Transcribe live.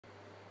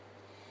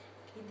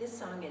This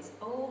song is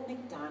Old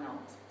McDonald.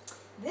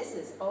 This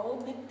is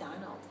Old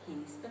McDonald.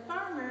 He's the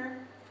farmer,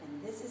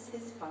 and this is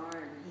his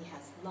farm. He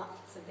has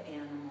lots of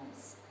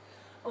animals.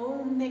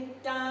 Old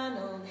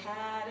McDonald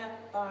had a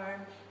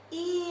farm,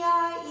 E-I-E-I-O,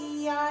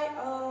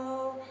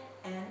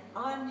 and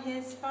on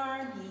his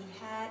farm he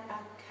had a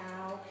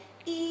cow,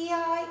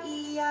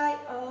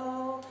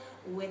 E-I-E-I-O,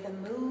 with a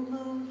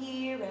moo-moo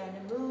here and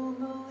a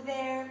moo-moo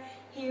there,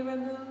 here a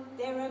moo,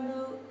 there a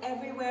moo,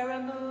 everywhere a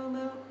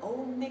moo-moo.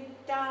 Old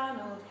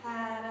MacDonald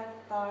had a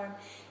farm,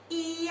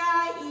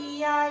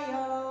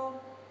 E-I-E-I-O,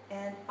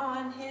 and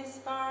on his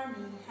farm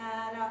he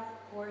had a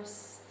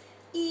horse,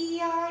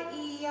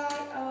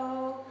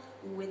 E-I-E-I-O,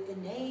 with a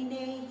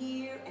neigh-neigh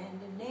here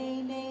and a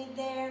neigh-neigh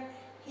there,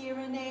 here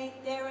a neigh,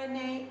 there a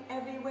neigh,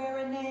 everywhere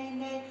a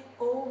neigh-neigh.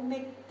 Old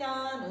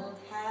MacDonald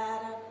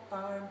had a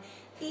farm,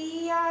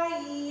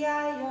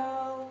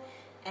 E-I-E-I-O,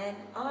 and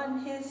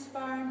on his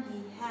farm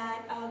he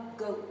had a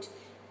goat,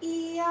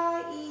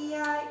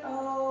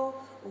 E-I-E-I-O,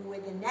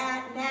 with a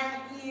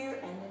gnat-gnat here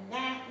and a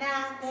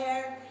gnat-gnat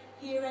there,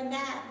 here a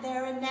gnat,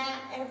 there a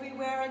gnat,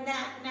 everywhere a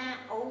gnat-gnat.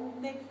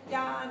 Old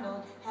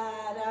MacDonald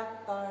had a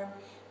farm,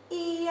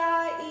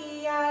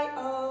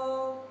 E-I-E-I-O,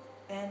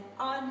 and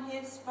on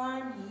his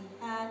farm he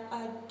had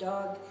a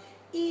dog,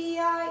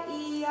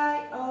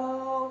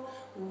 E-I-E-I-O,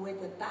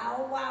 with a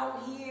bow-wow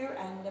here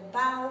and a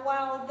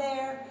bow-wow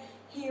there,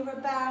 here a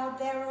bow,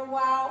 there a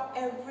wow,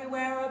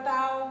 everywhere a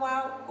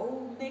bow-wow.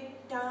 Old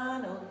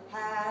MacDonald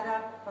had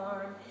a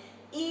farm,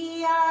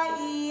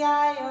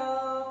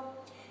 E-I-E-I-O,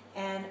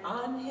 and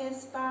on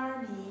his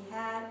farm he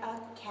had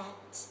a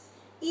cat,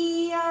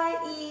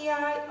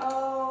 E-I-E-I-O,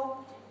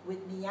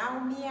 with meow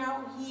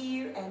meow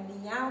here and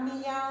meow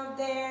meow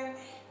there,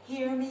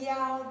 here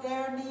meow,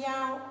 there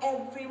meow,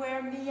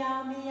 everywhere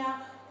meow meow.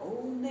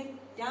 Old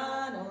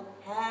MacDonald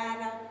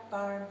had a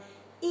farm,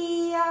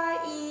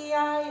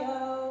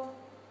 E-I-E-I-O,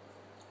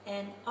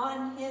 and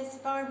on his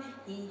farm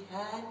he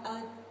had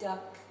a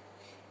duck,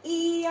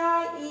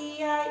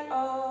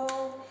 E-I-E-I-O,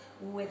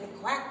 with a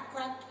quack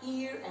quack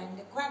here and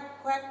a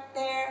quack quack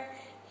there,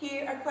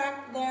 here a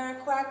quack, there a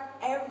quack,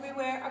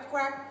 everywhere a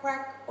quack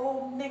quack.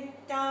 Old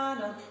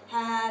MacDonald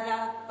had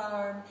a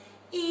farm,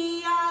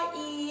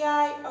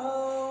 E-I-E-I-O,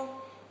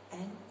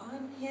 and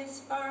on his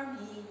farm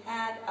he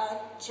had a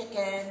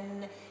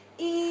chicken,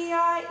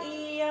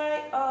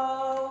 E-I-E-I-O,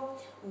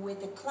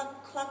 with a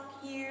cluck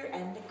cluck here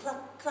and a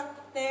cluck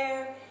cluck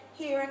there,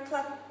 here a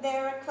cluck,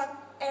 there a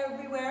cluck,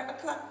 everywhere a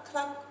cluck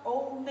cluck.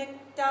 Old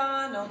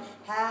MacDonald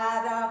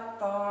had a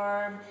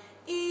farm,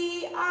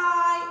 E-I-E-I-O.